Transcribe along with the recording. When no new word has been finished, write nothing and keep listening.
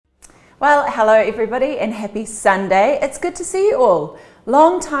Well, hello everybody and happy Sunday. It's good to see you all.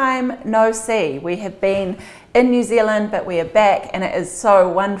 Long time no see. We have been in New Zealand, but we are back and it is so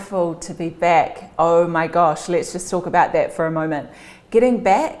wonderful to be back. Oh my gosh, let's just talk about that for a moment. Getting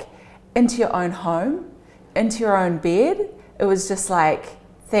back into your own home, into your own bed, it was just like,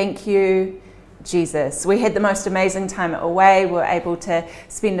 thank you, Jesus. We had the most amazing time away. We were able to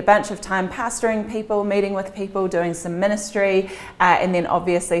spend a bunch of time pastoring people, meeting with people, doing some ministry, and then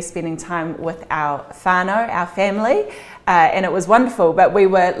obviously spending time with our whānau, our family, and it was wonderful. But we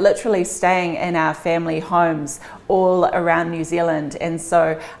were literally staying in our family homes all around New Zealand, and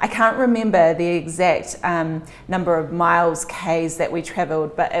so I can't remember the exact number of miles, Ks that we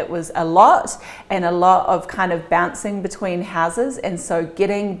travelled, but it was a lot, and a lot of kind of bouncing between houses. And so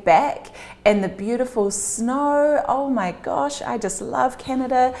getting back and the beautiful snow, oh my gosh, I just love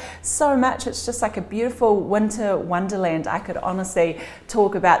Canada so much. It's just like a beautiful winter wonderland. I could honestly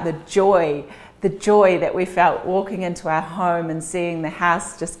talk about the joy that we felt walking into our home and seeing the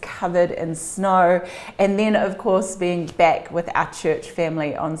house just covered in snow, and then of course being back with our church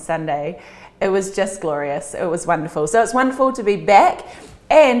family on Sunday. It was just glorious. It was wonderful. So it's wonderful to be back.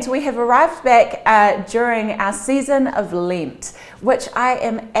 And we have arrived back during our season of Lent, which I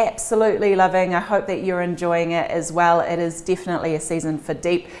am absolutely loving. I hope that you're enjoying it as well. It is definitely a season for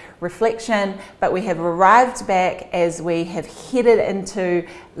deep reflection, but we have arrived back as we have headed into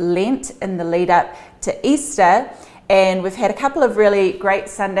Lent in the lead up to Easter. And we've had a couple of really great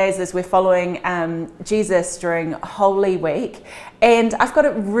Sundays as we're following Jesus during Holy Week. And I've got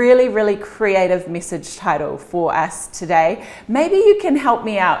a really, really creative message title for us today. Maybe you can help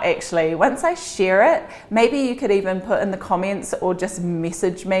me out actually. Once I share it, maybe you could even put in the comments or just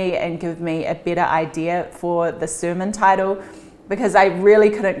message me and give me a better idea for the sermon title, because I really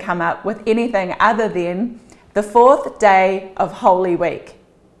couldn't come up with anything other than the fourth day of Holy Week.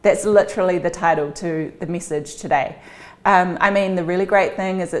 That's literally the title to the message today. I mean, the really great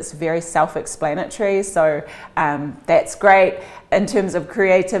thing is it's very self-explanatory, so that's great. In terms of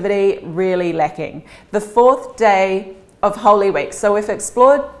creativity, really lacking. The fourth day of Holy Week. So we've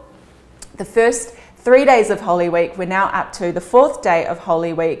explored the first 3 days of Holy Week. We're now up to the fourth day of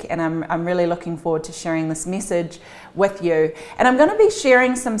Holy Week, and I'm really looking forward to sharing this message with you. And I'm going to be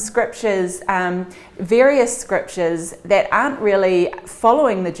sharing some scriptures, various scriptures that aren't really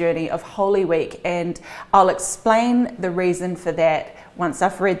following the journey of Holy Week, and I'll explain the reason for that once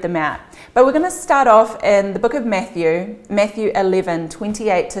I've read them out. But we're going to start off in the book of Matthew 11,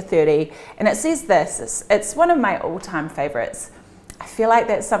 28 to 30, and it says this. It's one of my all-time favorites. I feel like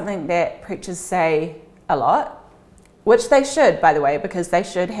that's something that preachers say a lot, which they should, by the way, because they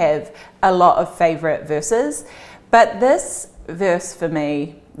should have a lot of favorite verses. But this verse for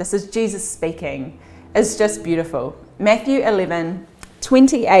me, this is Jesus speaking, is just beautiful. Matthew 11,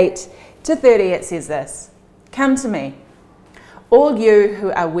 28 to 30, it says this: "Come to me, all you who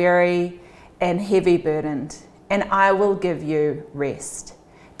are weary and heavy burdened, and I will give you rest.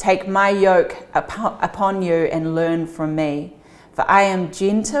 Take my yoke upon you and learn from me. For I am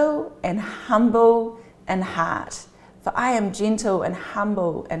gentle and humble in heart.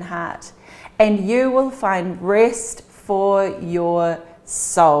 And you will find rest for your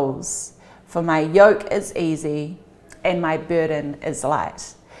souls. For my yoke is easy and my burden is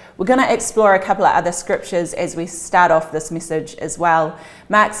light." We're going to explore a couple of other scriptures as we start off this message as well.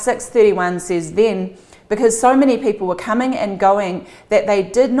 Mark 6:31 says, "Then, because so many people were coming and going that they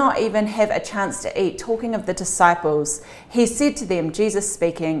did not even have a chance to eat," talking of the disciples, "he said to them," Jesus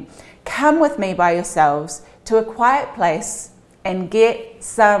speaking, "Come with me by yourselves to a quiet place and get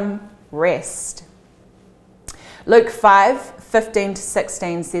some rest." Luke 5:15 to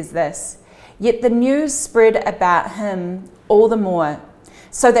 16 says this: "Yet the news spread about him all the more,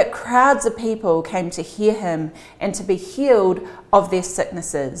 so that crowds of people came to hear him and to be healed of their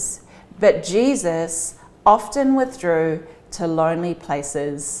sicknesses. But Jesus often withdrew to lonely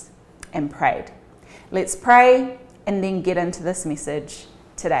places and prayed." Let's pray and then get into this message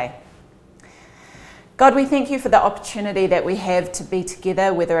today. God, we thank you for the opportunity that we have to be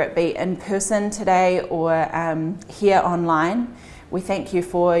together, whether it be in person today or here online. We thank you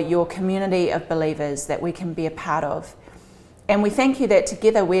for your community of believers that we can be a part of. And we thank you that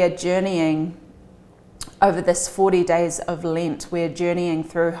together we are journeying over this 40 days of Lent. We're journeying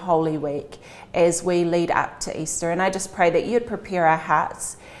through Holy Week as we lead up to Easter. And I just pray that you'd prepare our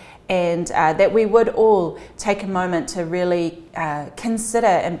hearts, and that we would all take a moment to really consider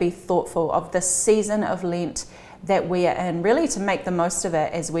and be thoughtful of the season of Lent that we are in, really to make the most of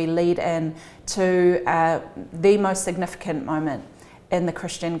it as we lead in to the most significant moment in the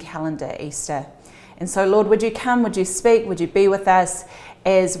Christian calendar, Easter. And so, Lord, would you come, would you speak, would you be with us,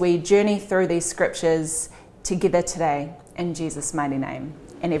 as we journey through these scriptures together today in Jesus' mighty name.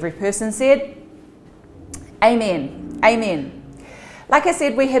 And every person said, Amen. Amen. Like I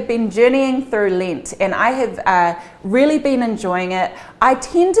said, we have been journeying through Lent, and I have really been enjoying it. I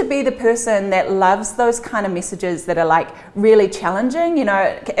tend to be the person that loves those kind of messages that are like really challenging. You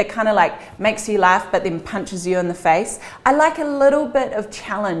know, it kind of like makes you laugh but then punches you in the face. I like a little bit of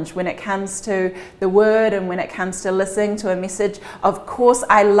challenge when it comes to the word and when it comes to listening to a message. Of course,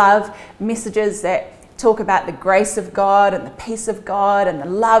 I love messages that talk about the grace of God and the peace of God and the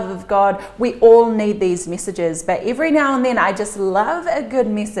love of God. We all need these messages, but every now and then I just love a good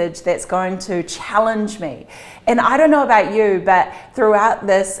message that's going to challenge me. And I don't know about you, but throughout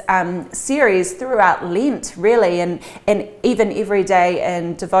this series, throughout Lent really, and even every day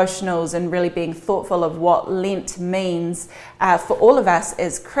in devotionals and really being thoughtful of what Lent means for all of us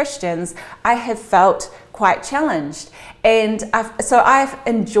as Christians, I have felt quite challenged. And I've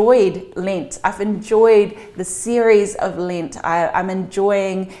enjoyed Lent. I've enjoyed the series of Lent. I'm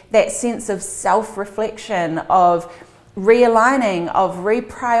enjoying that sense of self-reflection, of realigning, of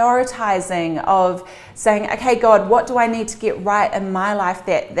reprioritizing, of saying, okay, God, what do I need to get right in my life?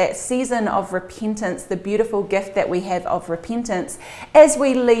 That season of repentance, the beautiful gift that we have of repentance as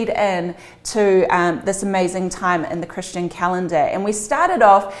we lead in to this amazing time in the Christian calendar. And we started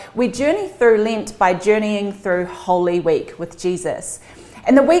off, we journeyed through Lent by journeying through Holy Week with Jesus.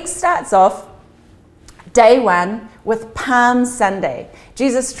 And the week starts off day one with Palm Sunday,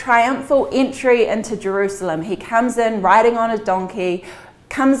 Jesus' triumphal entry into Jerusalem. He comes in riding on a donkey,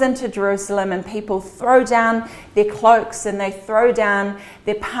 comes into Jerusalem, and people throw down their cloaks and they throw down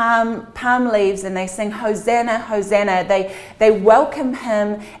their palm leaves and they sing Hosanna, Hosanna. They welcome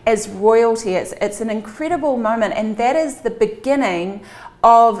him as royalty. It's an incredible moment, and that is the beginning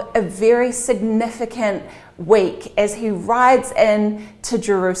of a very significant week as he rides in to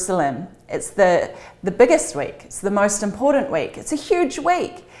Jerusalem. It's the biggest week. It's the most important week. It's a huge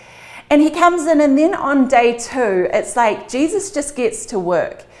week. And he comes in, and then on day two, it's like Jesus just gets to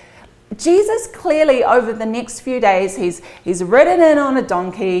work. Jesus clearly over the next few days, he's ridden in on a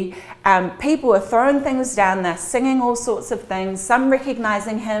donkey. People are throwing things down. They're singing all sorts of things. Some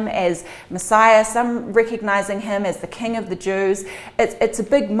recognizing him as Messiah. Some recognizing him as the King of the Jews. It's a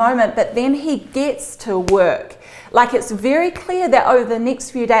big moment, but then he gets to work. Like, it's very clear that over the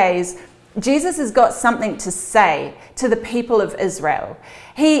next few days, Jesus has got something to say to the people of Israel.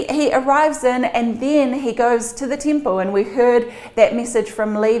 He arrives in, and then he goes to the temple, and we heard that message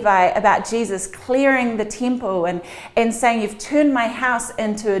from Levi about Jesus clearing the temple and saying, you've turned my house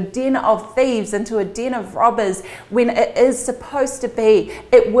into a den of thieves, into a den of robbers, when it is supposed to be,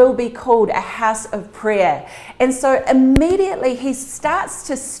 it will be called a house of prayer. And so immediately he starts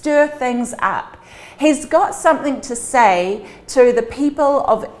to stir things up. He's got something to say to the people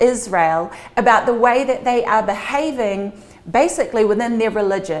of Israel about the way that they are behaving basically within their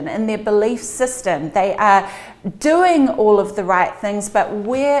religion and their belief system. They are doing all of the right things, but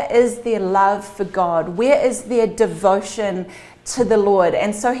where is their love for God? Where is their devotion to the Lord?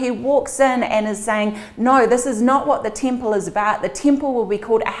 And so he walks in and is saying, no, this is not what the temple is about. The temple will be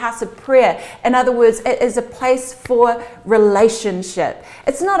called a house of prayer. In other words, it is a place for relationship.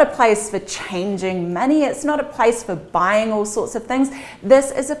 It's not a place for changing money. It's not a place for buying all sorts of things.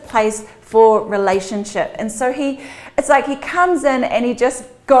 This is a place for relationship. And so it's like he comes in and he just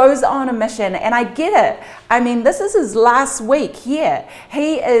goes on a mission, and I get it. I mean, this is his last week here.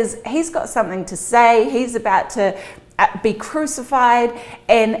 He's got something to say. He's about to be crucified,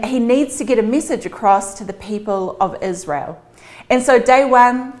 and he needs to get a message across to the people of Israel. And so day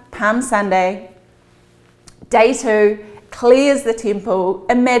one, Palm Sunday. Day two, clears the temple.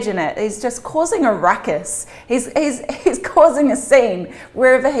 Imagine it. He's just causing a ruckus. He's causing a scene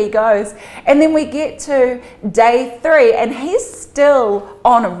wherever he goes. And then we get to day three, and he's still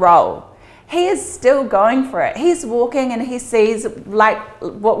on a roll. He is still going for it. He's walking and he sees, like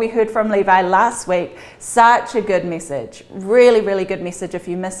what we heard from Levi last week, such a good message. Really, really good message. If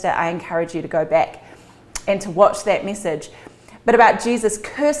you missed it, I encourage you to go back and to watch that message. But about Jesus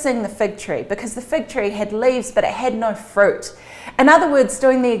cursing the fig tree, because the fig tree had leaves, but it had no fruit. In other words,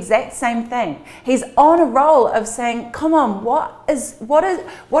 doing the exact same thing. He's on a roll of saying, come on, what is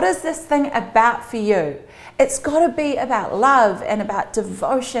this thing about for you? It's got to be about love and about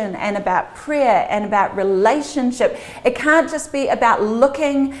devotion and about prayer and about relationship. It can't just be about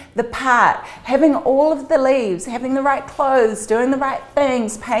looking the part, having all of the leaves, having the right clothes, doing the right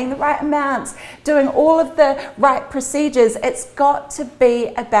things, paying the right amounts, doing all of the right procedures. It's got to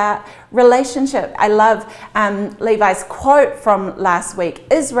be about relationship. I love Levi's quote from last week.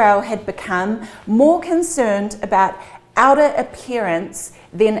 Israel had become more concerned about outer appearance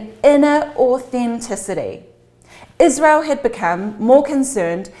than inner authenticity. Israel had become more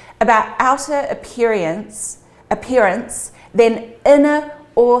concerned about outer appearance than inner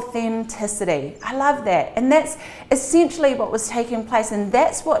authenticity. I love that. And that's essentially what was taking place. And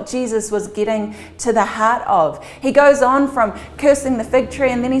that's what Jesus was getting to the heart of. He goes on from cursing the fig tree,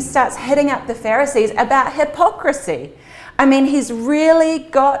 and then he starts hitting up the Pharisees about hypocrisy. I mean, he's really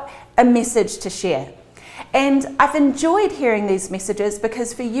got a message to share. And I've enjoyed hearing these messages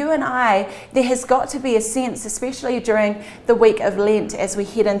because for you and I, there has got to be a sense, especially during the week of Lent as we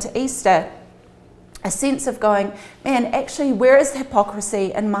head into Easter, a sense of going, man, actually, where is the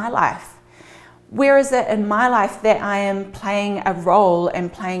hypocrisy in my life? Where is it in my life that I am playing a role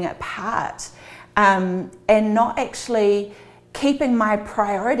and playing a part and not actually keeping my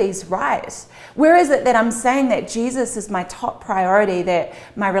priorities right? Where is it that I'm saying that Jesus is my top priority, that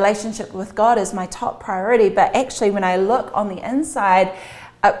my relationship with God is my top priority, but actually when I look on the inside,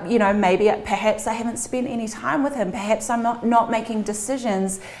 perhaps I haven't spent any time with him. Perhaps I'm not making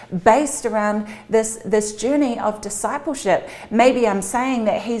decisions based around this journey of discipleship. Maybe I'm saying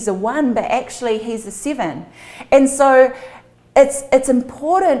that he's a 1, but actually he's a 7. And so it's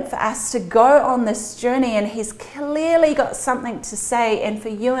important for us to go on this journey, and he's clearly got something to say. And for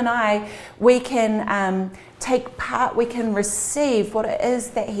you and I, we can take part, we can receive what it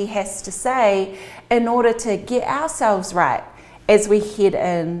is that he has to say in order to get ourselves right as we head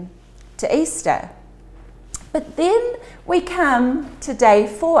in to Easter. But then we come to day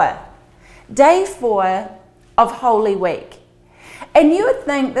 4 of Holy Week. And you would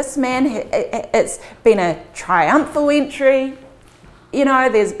think this man, it's been a triumphal entry. You know,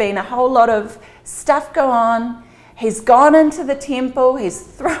 there's been a whole lot of stuff go on. He's gone into the temple. He's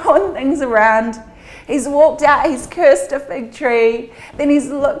thrown things around. He's walked out. He's cursed a fig tree. Then he's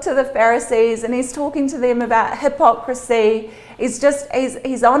looked to the Pharisees and he's talking to them about hypocrisy. He's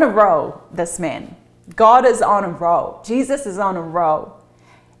on a roll, this man. God is on a roll. Jesus is on a roll.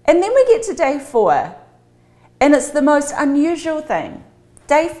 And then we get to day 4. And it's the most unusual thing,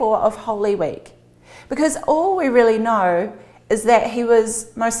 day 4 of Holy Week, because all we really know is that he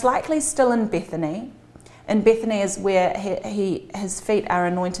was most likely still in Bethany, and Bethany is where his feet are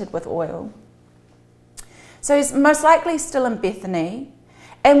anointed with oil. So he's most likely still in Bethany,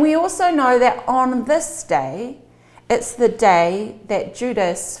 and we also know that on this day, it's the day that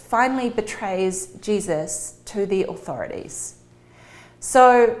Judas finally betrays Jesus to the authorities.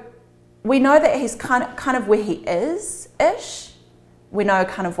 So we know that he's kind of where he is-ish. We know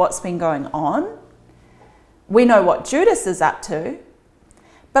kind of what's been going on. We know what Judas is up to.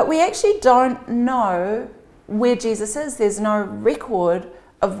 But we actually don't know where Jesus is. There's no record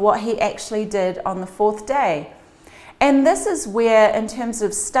of what he actually did on the 4th day. And this is where, in terms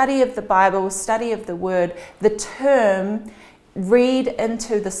of study of the Bible, study of the Word, the term read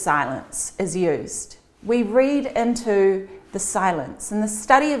into the silence is used. We read into the silence. In the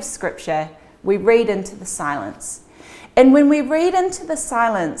study of Scripture, we read into the silence. And when we read into the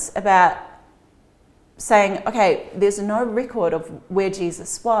silence about saying, okay, there's no record of where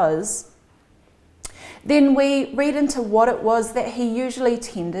Jesus was, then we read into what it was that he usually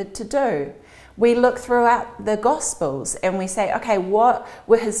tended to do. We look throughout the Gospels and we say, okay, what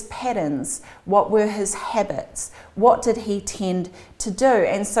were his patterns? What were his habits? What did he tend to do?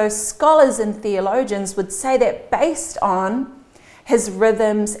 And so scholars and theologians would say that based on his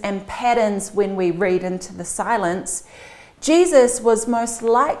rhythms and patterns when we read into the silence, Jesus was most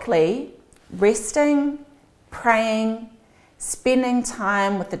likely resting, praying, spending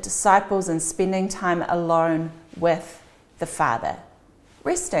time with the disciples and spending time alone with the Father.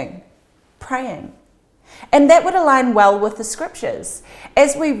 Resting, praying. And that would align well with the Scriptures.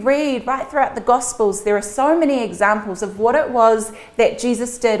 As we read right throughout the Gospels, there are so many examples of what it was that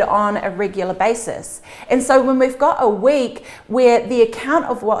Jesus did on a regular basis. And so when we've got a week where the account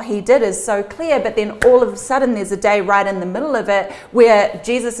of what he did is so clear, but then all of a sudden there's a day right in the middle of it where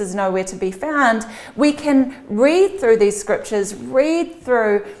Jesus is nowhere to be found, we can read through these Scriptures, read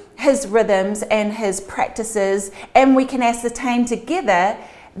through his rhythms and his practices, and we can ascertain together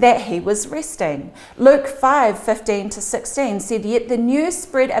that he was resting. Luke 5:15-16 said, "Yet the news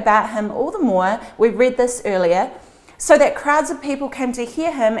spread about him all the more," we read this earlier, "so that crowds of people came to hear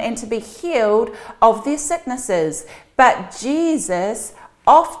him and to be healed of their sicknesses. But Jesus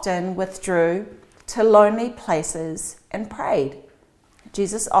often withdrew to lonely places and prayed."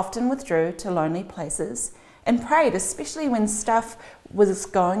 Jesus often withdrew to lonely places and prayed, especially when stuff was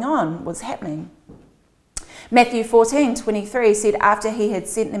going on, was happening. Matthew 14:23 said, after he had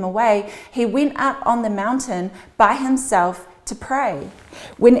sent them away, he went up on the mountain by himself to pray.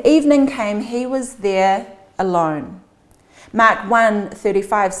 When evening came, he was there alone. Mark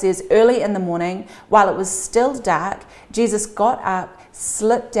 1:35 says, early in the morning, while it was still dark, Jesus got up,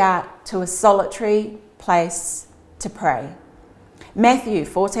 slipped out to a solitary place to pray. Matthew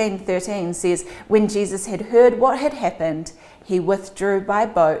 14:13 says, when Jesus had heard what had happened, he withdrew by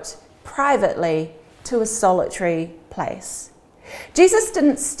boat privately to a solitary place. Jesus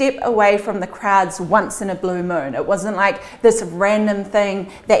didn't step away from the crowds once in a blue moon. It wasn't like this random thing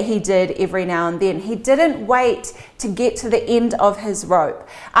that he did every now and then. He didn't wait to get to the end of his rope.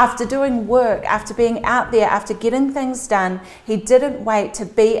 After doing work, after being out there, after getting things done, he didn't wait to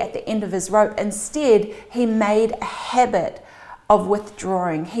be at the end of his rope. Instead, he made a habit of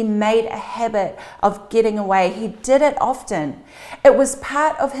withdrawing. He made a habit of getting away. He did it often. It was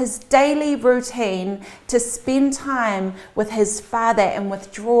part of his daily routine to spend time with his Father and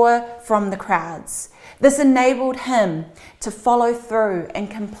withdraw from the crowds. This enabled him to follow through and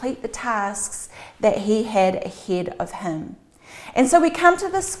complete the tasks that he had ahead of him. And so we come to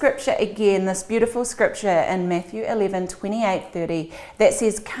this scripture again, this beautiful scripture in Matthew 11:28-30 that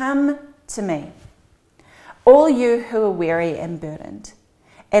says, "Come to me, all you who are weary and burdened,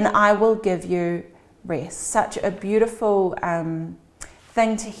 and I will give you rest." Such a beautiful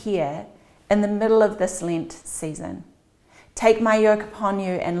thing to hear in the middle of this Lent season. "Take my yoke upon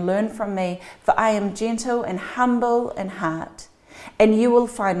you and learn from me, for I am gentle and humble in heart, and you will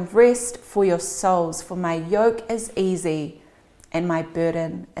find rest for your souls, for my yoke is easy and my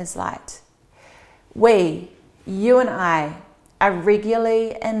burden is light." We, you and I, are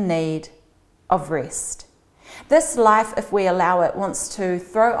regularly in need of rest. This life, if we allow it, wants to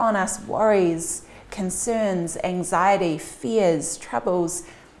throw on us worries, concerns, anxiety, fears, troubles,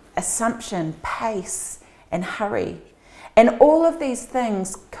 assumption, pace, and hurry. And all of these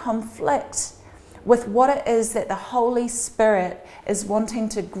things conflict with what it is that the Holy Spirit is wanting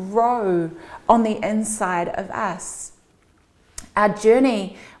to grow on the inside of us. Our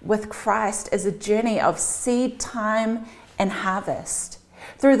journey with Christ is a journey of seed time and harvest.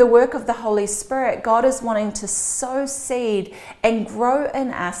 Through the work of the Holy Spirit, God is wanting to sow seed and grow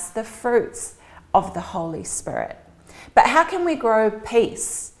in us the fruits of the Holy Spirit. But how can we grow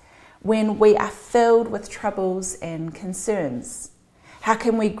peace when we are filled with troubles and concerns? How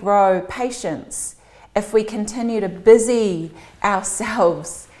can we grow patience if we continue to busy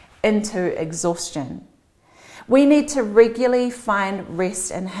ourselves into exhaustion? We need to regularly find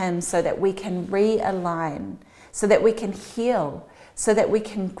rest in Him so that we can realign, so that we can heal, so that we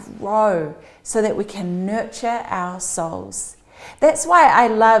can grow, so that we can nurture our souls. That's why I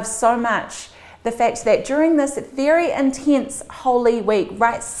love so much the fact that during this very intense Holy Week,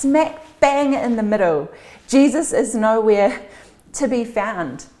 right smack bang in the middle, Jesus is nowhere to be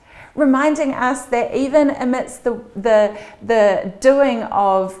found, reminding us that even amidst the doing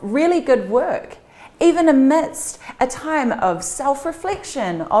of really good work, even amidst a time of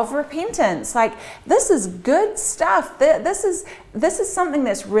self-reflection, of repentance, like this is good stuff. This is something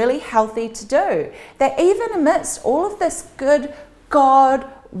that's really healthy to do. That even amidst all of this good God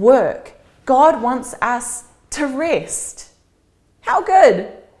work, God wants us to rest. How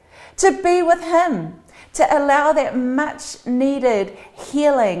good to be with Him, to allow that much needed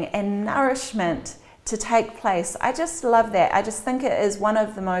healing and nourishment to take place. I just love that. I just think it is one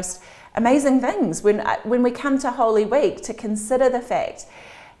of the most amazing things when we come to Holy Week to consider the fact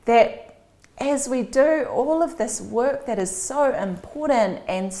that as we do all of this work that is so important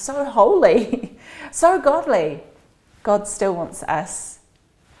and so holy, so godly, God still wants us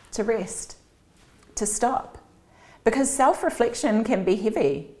to rest, to stop. Because self-reflection can be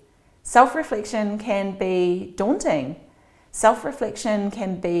heavy. Self-reflection can be daunting. Self-reflection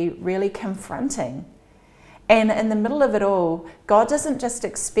can be really confronting. And in the middle of it all, God doesn't just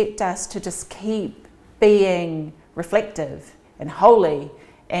expect us to just keep being reflective and holy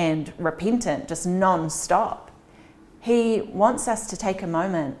and repentant, just non-stop. He wants us to take a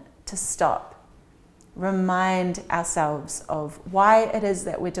moment to stop, remind ourselves of why it is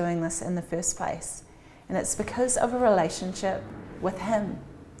that we're doing this in the first place. And it's because of a relationship with Him.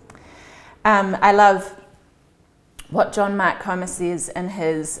 I love what John Mark Comer says in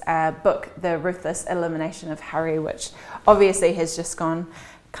his book, The Ruthless Elimination of Hurry, which obviously has just gone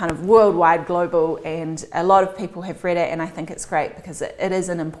kind of worldwide, global, and a lot of people have read it, and I think it's great because it is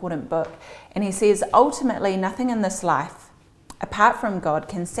an important book. And he says, ultimately, nothing in this life, apart from God,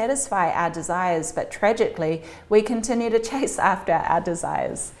 can satisfy our desires, but tragically, we continue to chase after our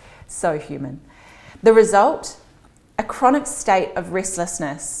desires. So human. The result? A chronic state of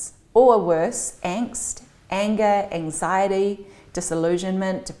restlessness, or worse, angst, anger, anxiety,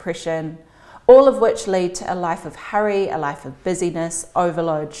 disillusionment, depression, all of which lead to a life of hurry, a life of busyness,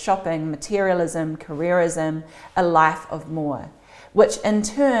 overload, shopping, materialism, careerism, a life of more, which in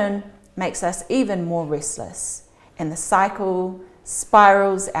turn makes us even more restless, and the cycle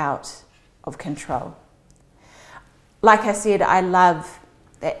spirals out of control. Like I said, I love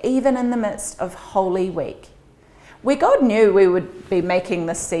that even in the midst of Holy Week, where God knew we would be making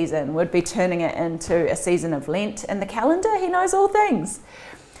this season, would be turning it into a season of Lent in the calendar, he knows all things.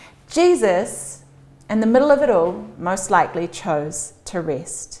 Jesus, in the middle of it all, most likely chose to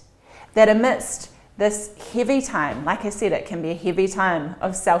rest. That amidst this heavy time, like I said, it can be a heavy time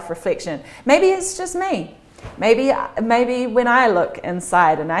of self-reflection. Maybe it's just me. Maybe when I look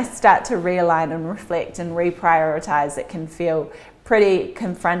inside and I start to realign and reflect and reprioritize, it can feel pretty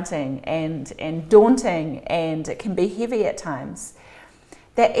confronting and daunting, and it can be heavy at times.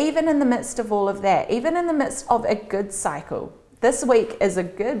 That even in the midst of all of that, even in the midst of a good cycle, this week is a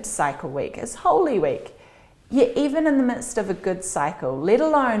good cycle week, it's Holy Week. Yet even in the midst of a good cycle, let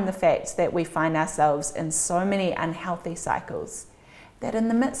alone the fact that we find ourselves in so many unhealthy cycles, that in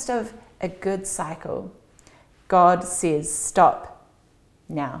the midst of a good cycle, God says, stop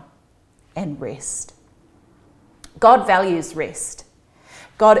now and rest. God values rest.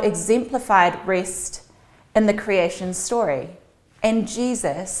 God exemplified rest in the creation story. And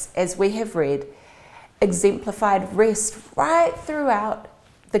Jesus, as we have read, exemplified rest right throughout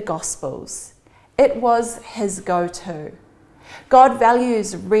the Gospels. It was his go-to. God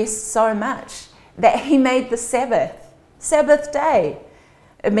values rest so much that he made the Sabbath day.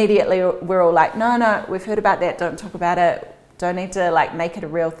 Immediately we're all like, no, we've heard about that, don't talk about it, don't need to make it a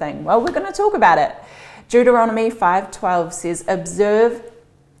real thing. Well, we're going to talk about it. Deuteronomy 5:12 says, observe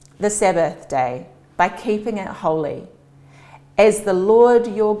the Sabbath day by keeping it holy, as the Lord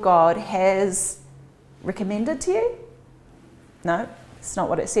your God has recommended to you? No, it's not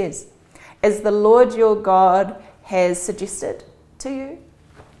what it says. As the Lord your God has suggested to you?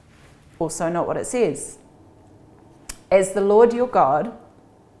 Also not what it says. As the Lord your God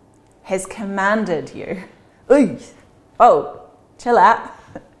has commanded you. Ooh, oh, chill out.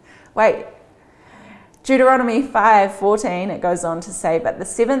 Wait. Deuteronomy 5:14, it goes on to say, but the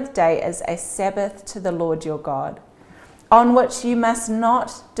seventh day is a Sabbath to the Lord your God, on which you must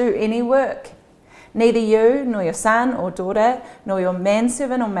not do any work. Neither you, nor your son or daughter, nor your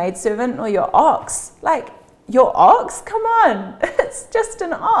manservant or maidservant, nor your ox. Your ox? Come on, it's just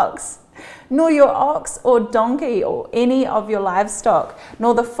an ox. Nor your ox or donkey or any of your livestock,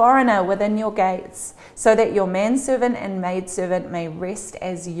 nor the foreigner within your gates, so that your manservant and maidservant may rest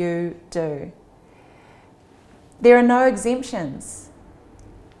as you do. There are no exemptions,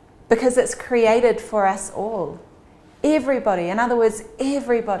 because it's created for us all. Everybody, in other words,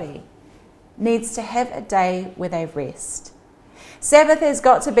 everybody needs to have a day where they rest. Sabbath has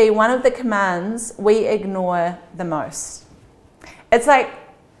got to be one of the commands we ignore the most. It's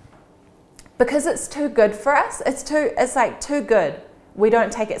because it's too good for us, it's too good. We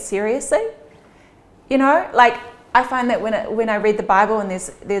don't take it seriously. I find that when I read the Bible and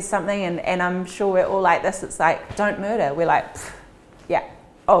there's something, and I'm sure we're all like this, it's like, don't murder. We're like, yeah,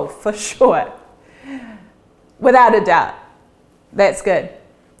 oh, for sure. Without a doubt. That's good.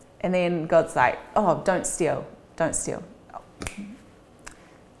 And then God's like, oh, don't steal. Don't steal. Oh.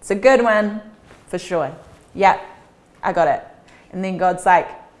 It's a good one, for sure. Yep, I got it. And then God's like,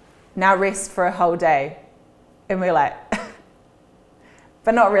 now rest for a whole day. And we're like,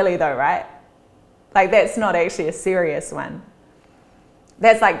 but not really though, right? That's not actually a serious one.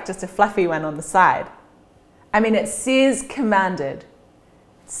 That's just a fluffy one on the side. It says commanded. It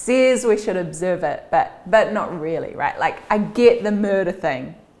says we should observe it, but not really, right? I get the murder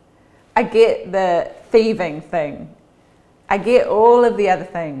thing. I get the thieving thing. I get all of the other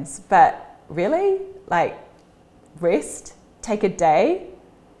things, but really? Rest? Take a day?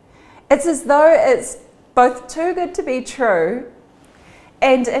 It's as though it's both too good to be true,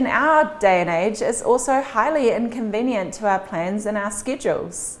 and in our day and age, it's also highly inconvenient to our plans and our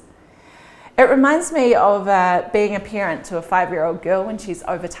schedules. It reminds me of being a parent to a 5-year-old girl when she's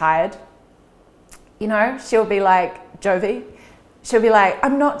overtired. She'll be like, Jovi, she'll be like,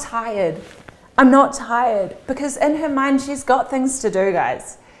 I'm not tired. Because in her mind, she's got things to do,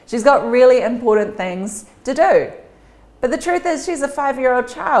 guys. She's got really important things to do. But the truth is, she's a 5-year-old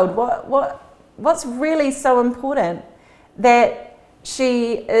child. What's really so important that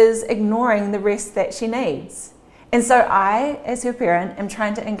she is ignoring the rest that she needs? And so I, as her parent, am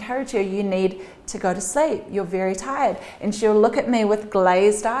trying to encourage her, you need to go to sleep. You're very tired. And she'll look at me with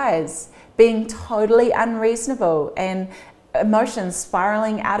glazed eyes, being totally unreasonable and emotions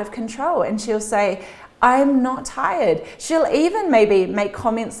spiraling out of control. And she'll say, I'm not tired. She'll even maybe make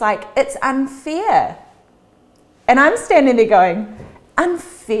comments like, it's unfair. And I'm standing there going,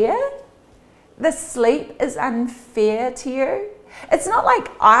 unfair? The sleep is unfair to you? It's not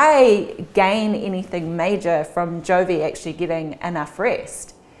like I gain anything major from Jovi actually getting enough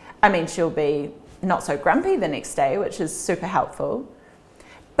rest. I mean, she'll be not so grumpy the next day, which is super helpful.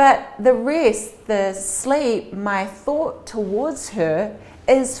 But the rest, the sleep, my thought towards her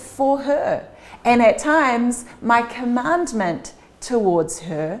is for her. And at times, my commandment towards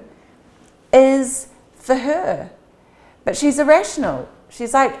her is for her. But she's irrational.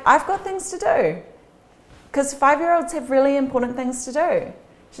 She's like, I've got things to do. Because 5-year-olds have really important things to do.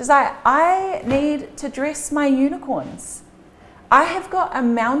 She's like, I need to dress my unicorns. I have got a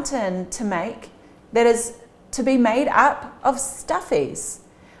mountain to make that is to be made up of stuffies.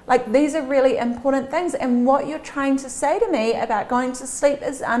 Like, these are really important things. And what you're trying to say to me about going to sleep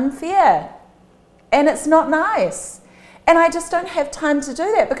is unfair. And it's not nice. And I just don't have time to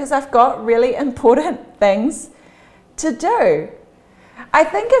do that because I've got really important things to do. I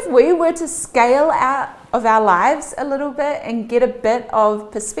think if we were to scale out of our lives a little bit and get a bit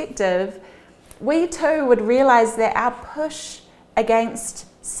of perspective, we too would realize that our push against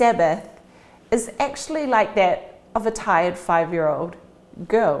Sabbath is actually like that of a tired 5-year-old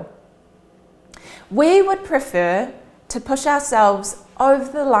girl. We would prefer to push ourselves over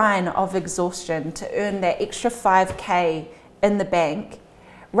the line of exhaustion to earn that extra 5K in the bank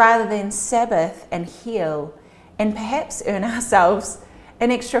rather than Sabbath and heal and perhaps earn ourselves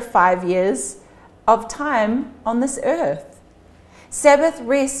an extra 5 years of time on this earth. Sabbath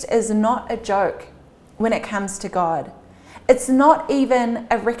rest is not a joke when it comes to God. It's not even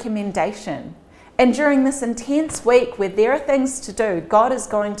a recommendation. And during this intense week where there are things to do, God is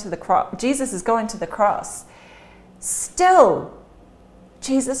going to the cross, Jesus is going to the cross. Still,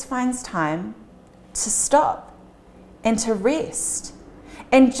 Jesus finds time to stop and to rest.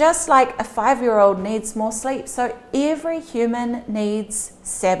 And just like a 5-year-old needs more sleep, so every human needs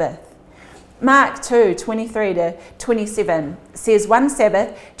Sabbath. Mark 2:23-27 says, one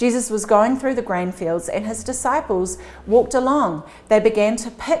Sabbath, Jesus was going through the grain fields and his disciples walked along. They began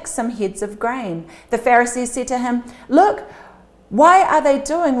to pick some heads of grain. The Pharisees said to him, look, why are they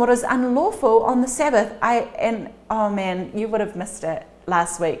doing what is unlawful on the Sabbath? Oh man, you would have missed it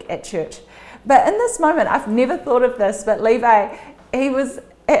last week at church. But in this moment, I've never thought of this, but Levi,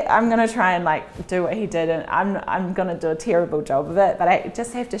 I'm going to try and do what he did, and I'm going to do a terrible job of it, but I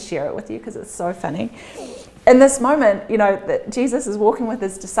just have to share it with you because it's so funny. In this moment, that Jesus is walking with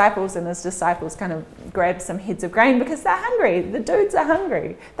his disciples, and his disciples kind of grab some heads of grain because they're hungry. The dudes are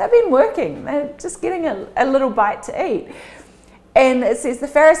hungry. They've been working. They're just getting a little bite to eat. And it says the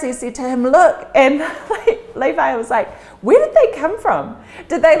Pharisees said to him, look, and Levi was like, where did they come from?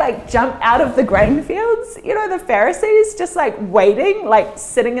 Did they jump out of the grain fields? The Pharisees just waiting,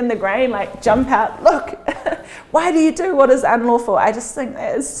 sitting in the grain, jump out, look, why do you do what is unlawful? I just think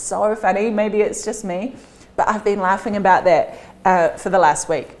that is so funny. Maybe it's just me, but I've been laughing about that for the last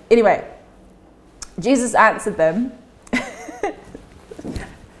week. Anyway, Jesus answered them,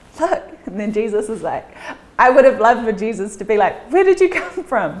 look, and then Jesus is like, I would have loved for Jesus to be like, where did you come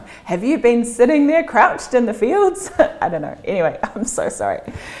from? Have you been sitting there crouched in the fields? I don't know. Anyway, I'm so sorry.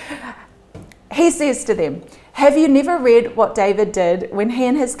 He says to them, have you never read what David did when he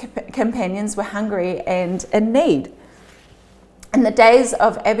and his companions were hungry and in need? In the days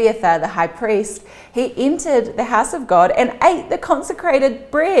of Abiathar, the high priest, he entered the house of God and ate the consecrated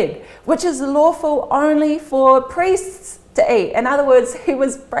bread, which is lawful only for priests to eat. In other words, he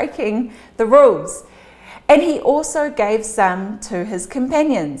was breaking the rules. And he also gave some to his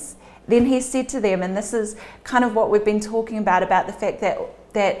companions. Then he said to them, and this is kind of what we've been talking about the fact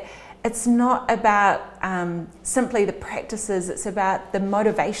that it's not about simply the practices, it's about the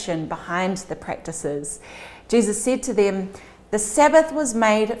motivation behind the practices. Jesus said to them, the Sabbath was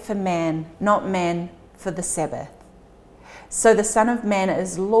made for man, not man for the Sabbath. So the Son of Man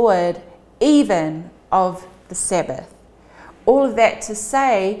is Lord even of the Sabbath. All of that to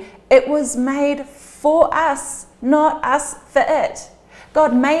say, it was made for us, not us for it.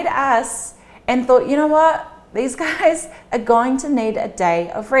 God made us and thought, you know what? These guys are going to need a day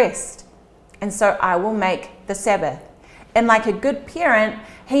of rest. And so I will make the Sabbath. And like a good parent,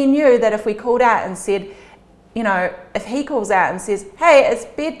 he knew that if we called out and said, if he calls out and says, hey, it's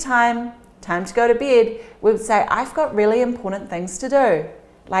bedtime, time to go to bed, we would say, I've got really important things to do,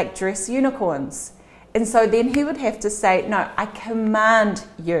 like dress unicorns. And so then he would have to say, no, I command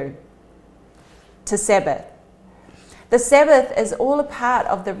you to Sabbath. The Sabbath is all a part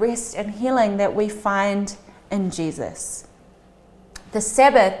of the rest and healing that we find in Jesus. The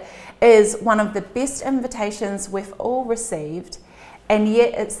Sabbath is one of the best invitations we've all received, and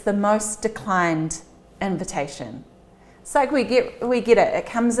yet it's the most declined invitation. It's like we get it. It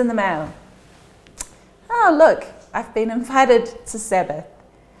comes in the mail. Oh, look, I've been invited to Sabbath,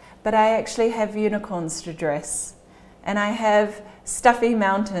 but I actually have unicorns to dress, and I have stuffy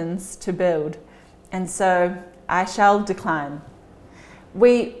mountains to build, and so I shall decline.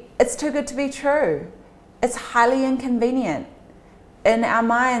 It's too good to be true. It's highly inconvenient. In our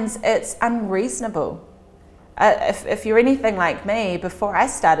minds, it's unreasonable. If you're anything like me, before I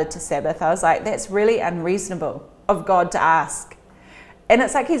started to Sabbath, I was like, that's really unreasonable of God to ask. And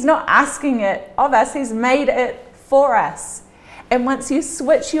it's like he's not asking it of us, he's made it for us. And once you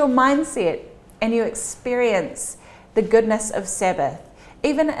switch your mindset and you experience the goodness of Sabbath,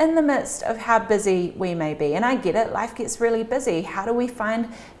 even in the midst of how busy we may be, and I get it, life gets really busy. How do we find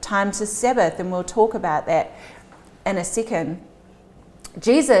time to Sabbath? And we'll talk about that in a second.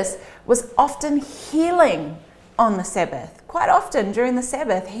 Jesus was often healing on the Sabbath. Quite often during the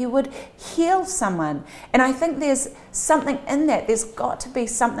Sabbath, he would heal someone. And I think there's something in that. There's got to be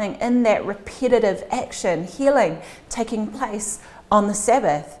something in that repetitive action, healing, taking place on the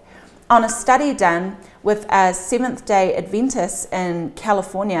Sabbath. On a study done with Seventh-day Adventists in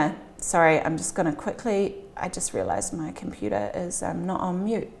California, I'm just going to quickly, I just realized my computer is not on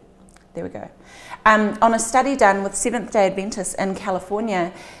mute. There we go. On a study done with Seventh-day Adventists in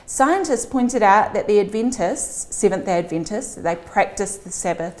California, scientists pointed out that the Adventists, Seventh-day Adventists, they practiced the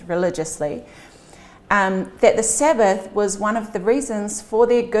Sabbath religiously, that the Sabbath was one of the reasons for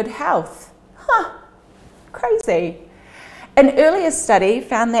their good health. Crazy. An earlier study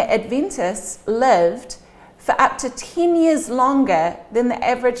found that Adventists lived for up to 10 years longer than the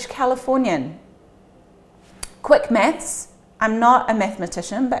average Californian. Quick maths. I'm not a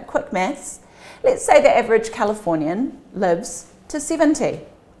mathematician, but quick maths. Let's say the average Californian lives to 70.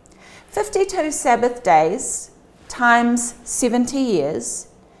 52 Sabbath days times 70 years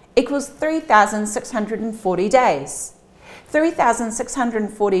equals 3,640 days.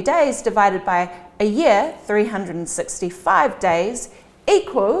 3,640 days divided by a year, 365 days,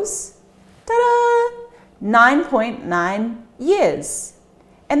 equals, 9.9 years.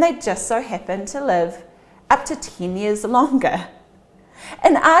 And they just so happen to live up to 10 years longer.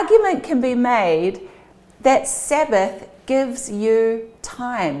 An argument can be made that Sabbath gives you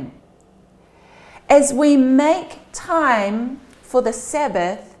time. As we make time for the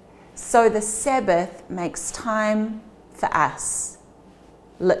Sabbath, so the Sabbath makes time for us,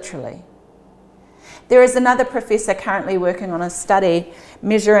 literally. There is another professor currently working on a study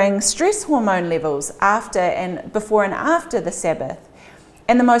measuring stress hormone levels before and after the Sabbath.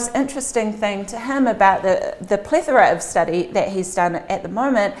 And the most interesting thing to him about the plethora of study that he's done at the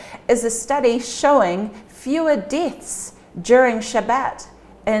moment is a study showing fewer deaths during Shabbat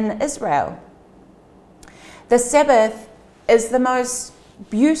in Israel. The Sabbath is the most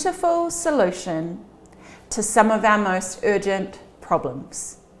beautiful solution to some of our most urgent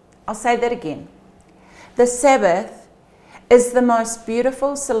problems. I'll say that again. The Sabbath is the most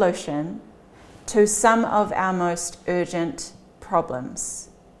beautiful solution to some of our most urgent problems.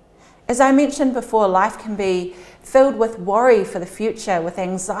 As I mentioned before, life can be filled with worry for the future, with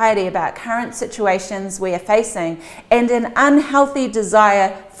anxiety about current situations we are facing, and an unhealthy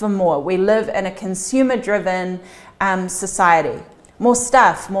desire for more. We live in a consumer-driven society. More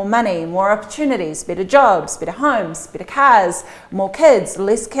stuff, more money, more opportunities, better jobs, better homes, better cars, more kids,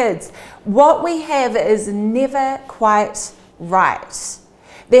 less kids. What we have is never quite right.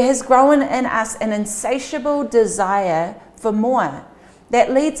 There has grown in us an insatiable desire for more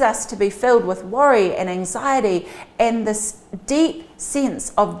that leads us to be filled with worry and anxiety and this deep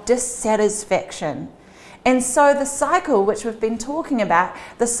sense of dissatisfaction. And so the cycle, which we've been talking about,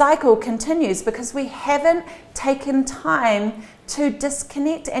 the cycle continues because we haven't taken time to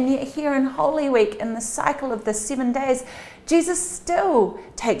disconnect. And yet here in Holy Week, in the cycle of the 7 days, Jesus still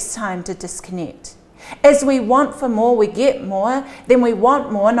takes time to disconnect. As we want for more, we get more, then we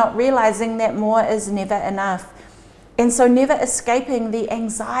want more, not realizing that more is never enough. And so never escaping the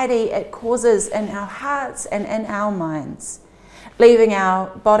anxiety it causes in our hearts and in our minds, leaving our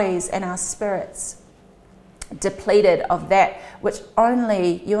bodies and our spirits depleted of that which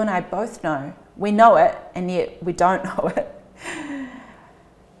only you and I both know. We know it, and yet we don't know it.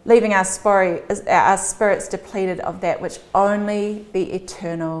 Leaving our spirits depleted of that which only the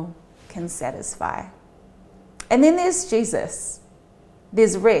eternal can satisfy. And then there's Jesus.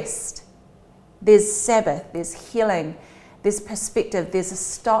 There's rest. There's Sabbath. There's healing. There's perspective. There's a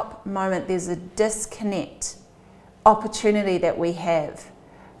stop moment. There's a disconnect opportunity that we have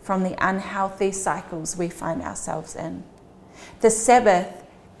from the unhealthy cycles we find ourselves in. The Sabbath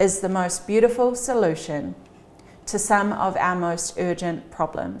is the most beautiful solution to some of our most urgent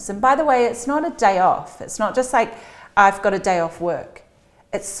problems. And by the way, it's not a day off. It's not just like, I've got a day off work.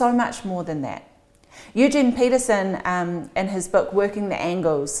 It's so much more than that. Eugene Peterson, in his book, Working the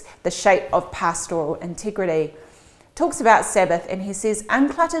Angles, The Shape of Pastoral Integrity, talks about Sabbath, and he says,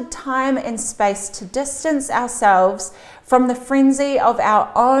 uncluttered time and space to distance ourselves from the frenzy of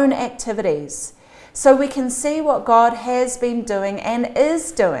our own activities so we can see what God has been doing and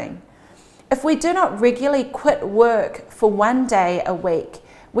is doing. If we do not regularly quit work for one day a week,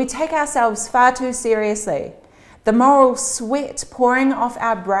 we take ourselves far too seriously. The moral sweat pouring off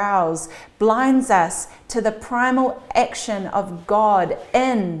our brows blinds us to the primal action of God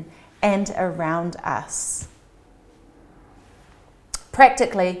in and around us.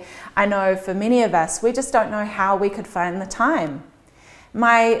 Practically, I know for many of us, we just don't know how we could find the time.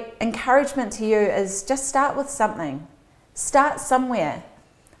 My encouragement to you is just start with something. Start somewhere.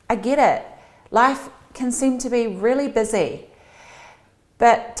 I get it. Life can seem to be really busy,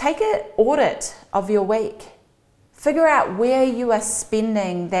 but take an audit of your week. Figure out where you are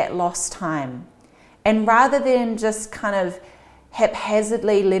spending that lost time. And rather than just kind of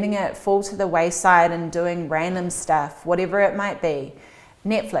haphazardly letting it fall to the wayside and doing random stuff, whatever it might be,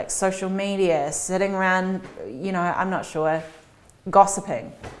 Netflix, social media, sitting around, I'm not sure,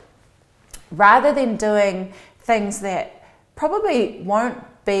 gossiping. Rather than doing things that probably won't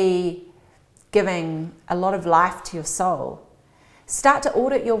be giving a lot of life to your soul, start to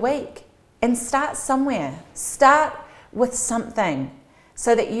audit your week and start somewhere. Start with something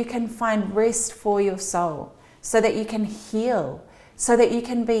so that you can find rest for your soul, so that you can heal, so that you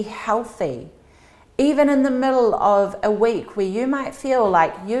can be healthy. Even in the middle of a week where you might feel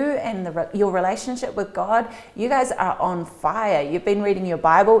like you and your relationship with God, you guys are on fire. You've been reading your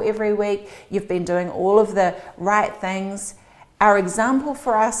Bible every week. You've been doing all of the right things. Our example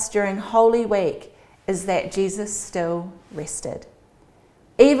for us during Holy Week is that Jesus still rested.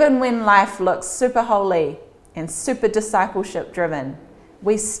 Even when life looks super holy and super discipleship driven,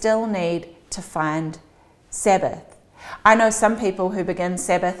 we still need to find Sabbath. I know some people who begin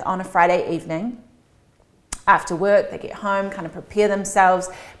Sabbath on a Friday evening. After work, they get home, kind of prepare themselves,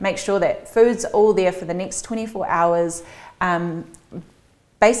 make sure that food's all there for the next 24 hours.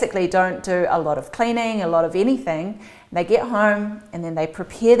 Basically don't do a lot of cleaning, a lot of anything. They get home and then they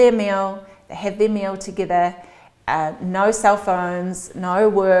prepare their meal, they have their meal together, no cell phones, no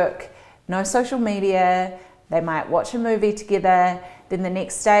work, no social media. They might watch a movie together. Then the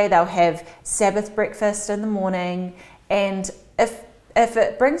next day they'll have Sabbath breakfast in the morning. And if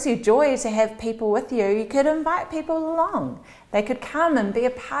it brings you joy to have people with you, you could invite people along. They could come and be a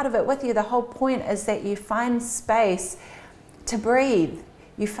part of it with you. The whole point is that you find space to breathe.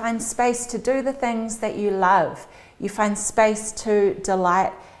 You find space to do the things that you love. You find space to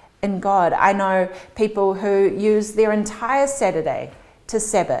delight in God. I know people who use their entire Saturday to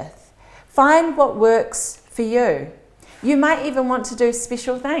Sabbath. Find what works for you. You might even want to do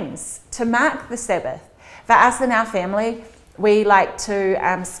special things to mark the Sabbath. For us in our family, we like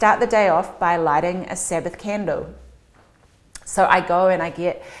to start the day off by lighting a Sabbath candle. So I go and I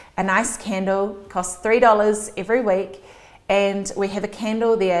get a nice candle, costs $3 every week, and we have a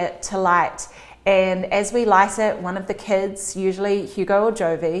candle there to light. And as we light it, one of the kids, usually Hugo or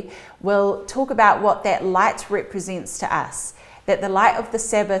Jovi, will talk about what that light represents to us. That the light of the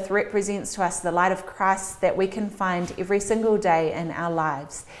Sabbath represents to us the light of Christ that we can find every single day in our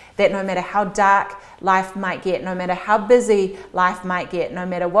lives. That no matter how dark life might get, no matter how busy life might get, no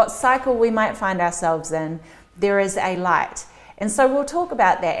matter what cycle we might find ourselves in, there is a light. And so we'll talk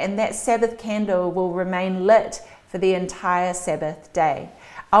about that, and that Sabbath candle will remain lit for the entire Sabbath day.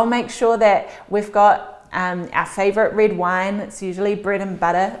 I'll make sure that we've got our favorite red wine. It's usually bread and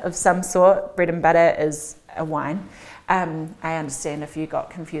butter of some sort. Bread and butter is a wine. I understand if you got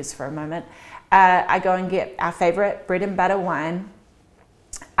confused for a moment. I go and get our favorite bread and butter wine.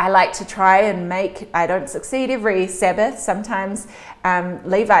 I like to try and I don't succeed every Sabbath. Sometimes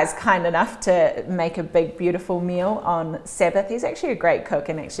Levi's kind enough to make a big, beautiful meal on Sabbath. He's actually a great cook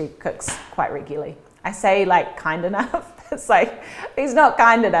and actually cooks quite regularly. I say kind enough. It's like, he's not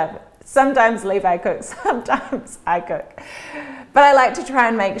kind enough. Sometimes Levi cooks, sometimes I cook. But I like to try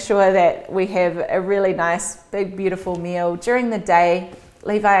and make sure that we have a really nice, big, beautiful meal. During the day,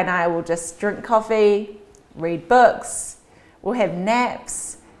 Levi and I will just drink coffee, read books, we'll have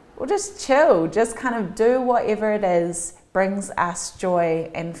naps, we'll just chill, just kind of do whatever it is brings us joy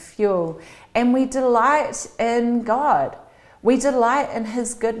and fuel. And we delight in God. We delight in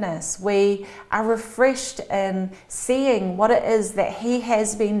His goodness. We are refreshed in seeing what it is that He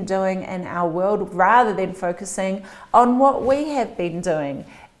has been doing in our world rather than focusing on what we have been doing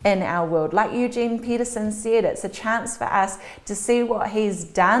in our world. Like Eugene Peterson said, it's a chance for us to see what he's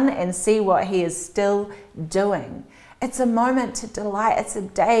done and see what he is still doing. It's a moment to delight. It's a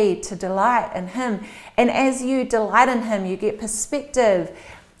day to delight in him. And as you delight in him, you get perspective.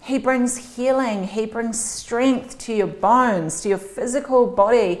 He brings healing. He brings strength to your bones, to your physical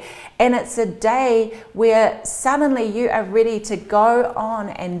body. And it's a day where suddenly you are ready to go on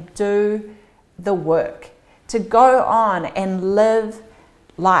and do the work, to go on and live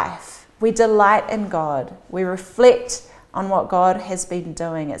life. We delight in God. We reflect on what God has been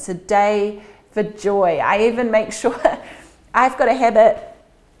doing. It's a day for joy. I even make sure I've got a habit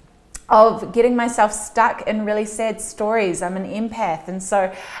of getting myself stuck in really sad stories. I'm an empath, and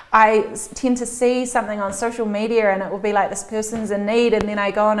so I tend to see something on social media and it will be like this person's in need, and then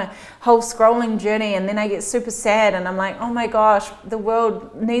I go on a whole scrolling journey and then I get super sad and I'm like, oh my gosh, the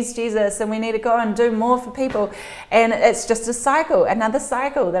world needs Jesus and we need to go and do more for people. And it's just a cycle, another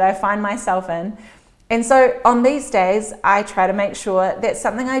cycle that I find myself in. And so on these days, I try to make sure that's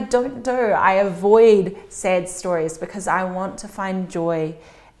something I don't do. I avoid sad stories because I want to find joy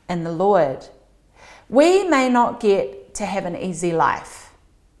in the Lord. We may not get to have an easy life.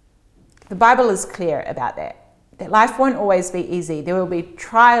 The Bible is clear about that life won't always be easy. There will be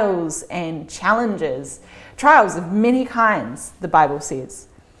trials and challenges, trials of many kinds, the Bible says.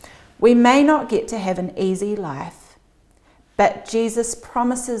 We may not get to have an easy life, but Jesus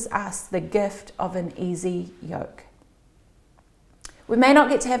promises us the gift of an easy yoke. We may not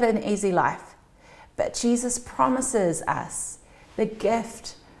get to have an easy life, but Jesus promises us the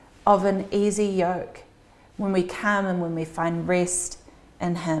gift of an easy yoke when we come and when we find rest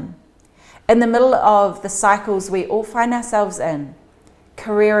in him. In the middle of the cycles we all find ourselves in,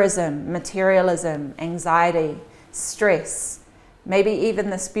 careerism, materialism, anxiety, stress, maybe even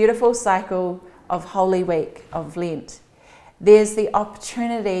this beautiful cycle of Holy Week, of Lent, there's the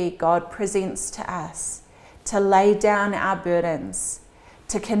opportunity God presents to us to lay down our burdens,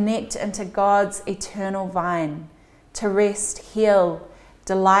 to connect into God's eternal vine, to rest, heal,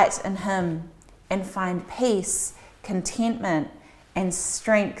 delight in him, and find peace, contentment, and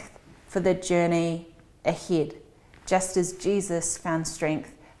strength for the journey ahead, just as Jesus found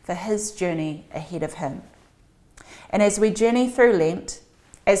strength for his journey ahead of him. And as we journey through Lent,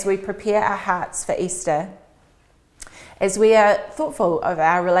 as we prepare our hearts for Easter, as we are thoughtful of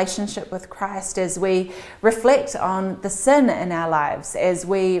our relationship with Christ, as we reflect on the sin in our lives, as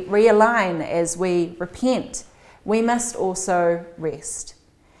we realign, as we repent, we must also rest.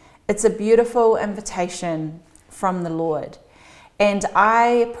 It's a beautiful invitation from the Lord. And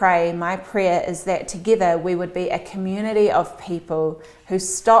I pray, my prayer is that together we would be a community of people who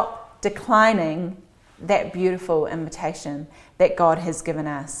stop declining that beautiful invitation that God has given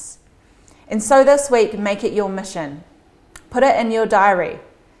us. And so this week, make it your mission. Put it in your diary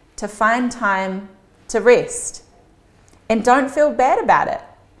to find time to rest. And don't feel bad about it.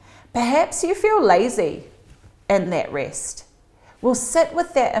 Perhaps you feel lazy in that rest. Well, sit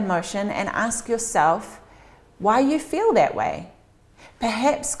with that emotion and ask yourself why you feel that way.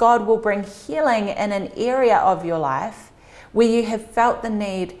 Perhaps God will bring healing in an area of your life where you have felt the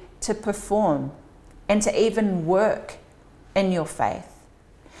need to perform and to even work in your faith.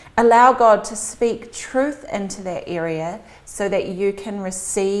 Allow God to speak truth into that area so that you can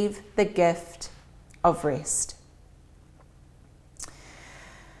receive the gift of rest.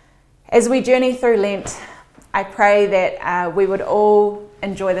 As we journey through Lent, I pray that we would all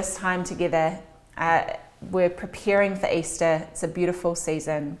enjoy this time together. We're preparing for Easter. It's a beautiful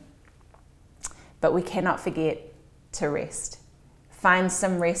season, but we cannot forget to rest. Find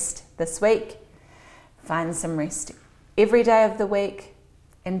some rest this week. Find some rest every day of the week.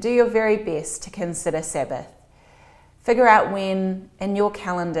 And do your very best to consider Sabbath. Figure out when in your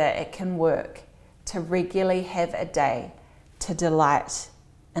calendar it can work to regularly have a day to delight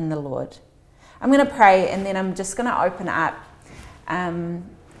in the Lord. I'm going to pray and then I'm just going to open up an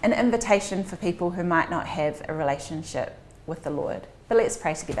invitation for people who might not have a relationship with the Lord. But let's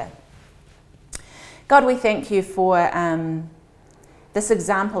pray together. God, we thank you for this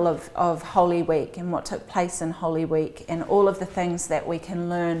example of Holy Week and what took place in Holy Week and all of the things that we can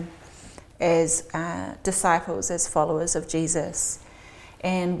learn as disciples, as followers of Jesus.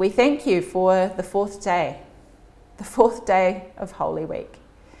 And we thank you for the fourth day of Holy Week.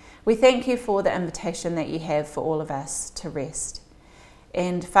 We thank you for the invitation that you have for all of us to rest.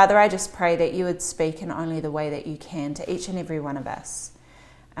 And Father, I just pray that you would speak in only the way that you can to each and every one of us,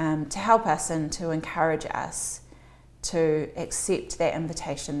 to help us and to encourage us to accept that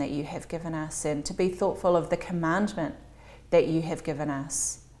invitation that you have given us and to be thoughtful of the commandment that you have given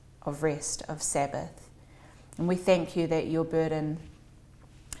us of rest, of Sabbath. And we thank you that your burden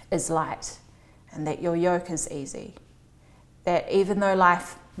is light and that your yoke is easy. That even though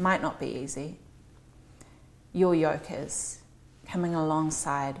life might not be easy, your yoke is coming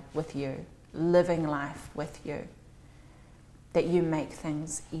alongside with you, living life with you, that you make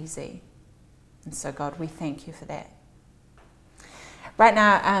things easy. And so, God, we thank you for that. Right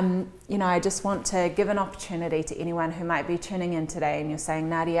now, I just want to give an opportunity to anyone who might be tuning in today and you're saying,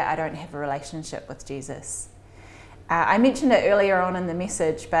 Nadia, I don't have a relationship with Jesus. I mentioned it earlier on in the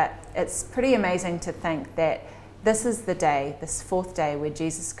message, but it's pretty amazing to think that this is the day, this fourth day, where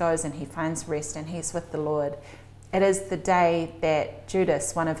Jesus goes and he finds rest and he's with the Lord. It is the day that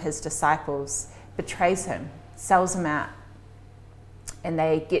Judas, one of his disciples, betrays him, sells him out. And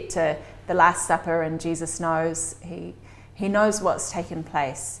they get to the Last Supper and Jesus knows, he knows what's taken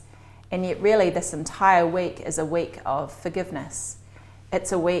place. And yet really this entire week is a week of forgiveness.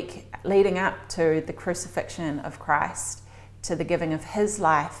 It's a week leading up to the crucifixion of Christ, to the giving of his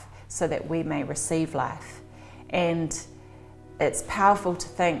life so that we may receive life. And it's powerful to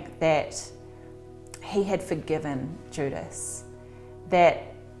think that he had forgiven Judas. That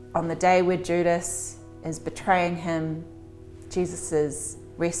on the day where Judas is betraying him, Jesus is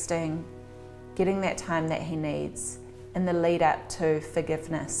resting, getting that time that he needs in the lead up to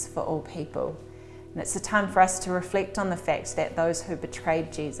forgiveness for all people. And it's a time for us to reflect on the fact that those who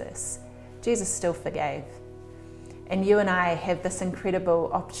betrayed Jesus still forgave. And you and I have this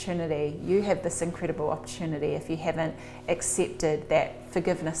incredible opportunity. You have this incredible opportunity, if you haven't accepted that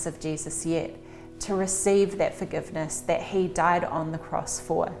forgiveness of Jesus yet, to receive that forgiveness that he died on the cross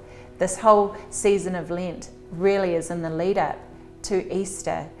for. This whole season of Lent really is in the lead up to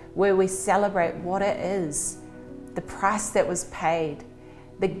Easter, where we celebrate what it is, the price that was paid,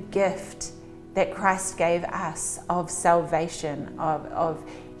 the gift that Christ gave us of salvation, of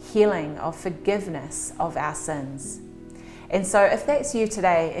healing, of forgiveness of our sins. And so if that's you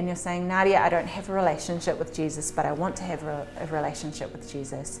today and you're saying, Nadia, I don't have a relationship with Jesus, but I want to have a relationship with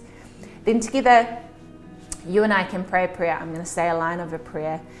Jesus, then together you and I can pray a prayer. I'm going to say a line of a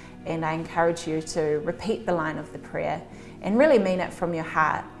prayer, and I encourage you to repeat the line of the prayer and really mean it from your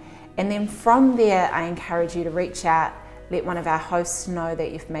heart. And then from there, I encourage you to reach out, let one of our hosts know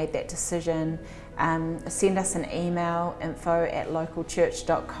that you've made that decision. Send us an email,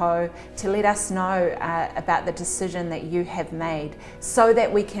 info@localchurch.co, to let us know about the decision that you have made, so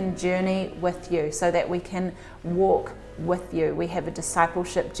that we can journey with you, so that we can walk with you. We have a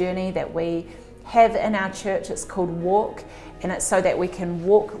discipleship journey that we have in our church. It's called Walk, and it's so that we can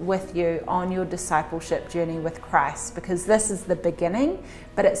walk with you on your discipleship journey with Christ, because this is the beginning,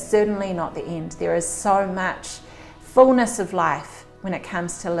 but it's certainly not the end. There is so much fullness of life when it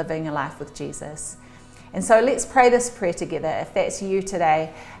comes to living a life with Jesus. And so let's pray this prayer together. If that's you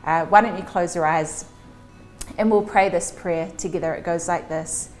today, why don't you close your eyes and we'll pray this prayer together. It goes like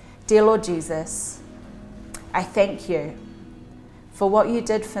this. Dear Lord Jesus, I thank you for what you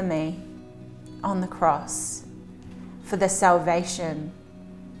did for me on the cross, for the salvation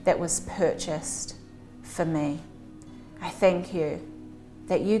that was purchased for me. I thank you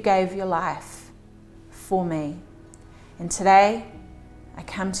that you gave your life for me. And today, I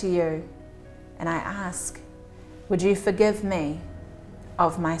come to you and I ask, would you forgive me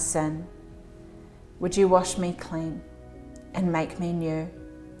of my sin? Would you wash me clean and make me new,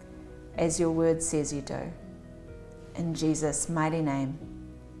 as your word says you do? In Jesus' mighty name.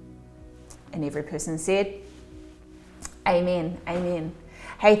 And every person said, Amen, amen.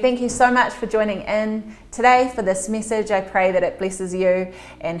 Hey, thank you so much for joining in today for this message. I pray that it blesses you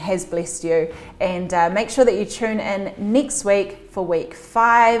and has blessed you. And make sure that you tune in next week for week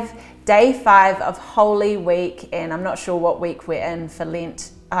 5, day 5 of Holy Week. And I'm not sure what week we're in for Lent.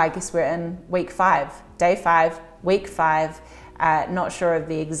 I guess we're in week 5, day 5, week 5. Not sure of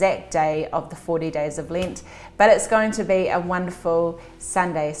the exact day of the 40 days of Lent, but it's going to be a wonderful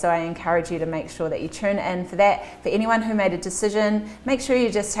Sunday. So I encourage you to make sure that you tune in for that. For anyone who made a decision, make sure you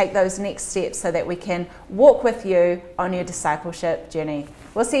just take those next steps so that we can walk with you on your discipleship journey.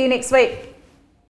 We'll see you next week.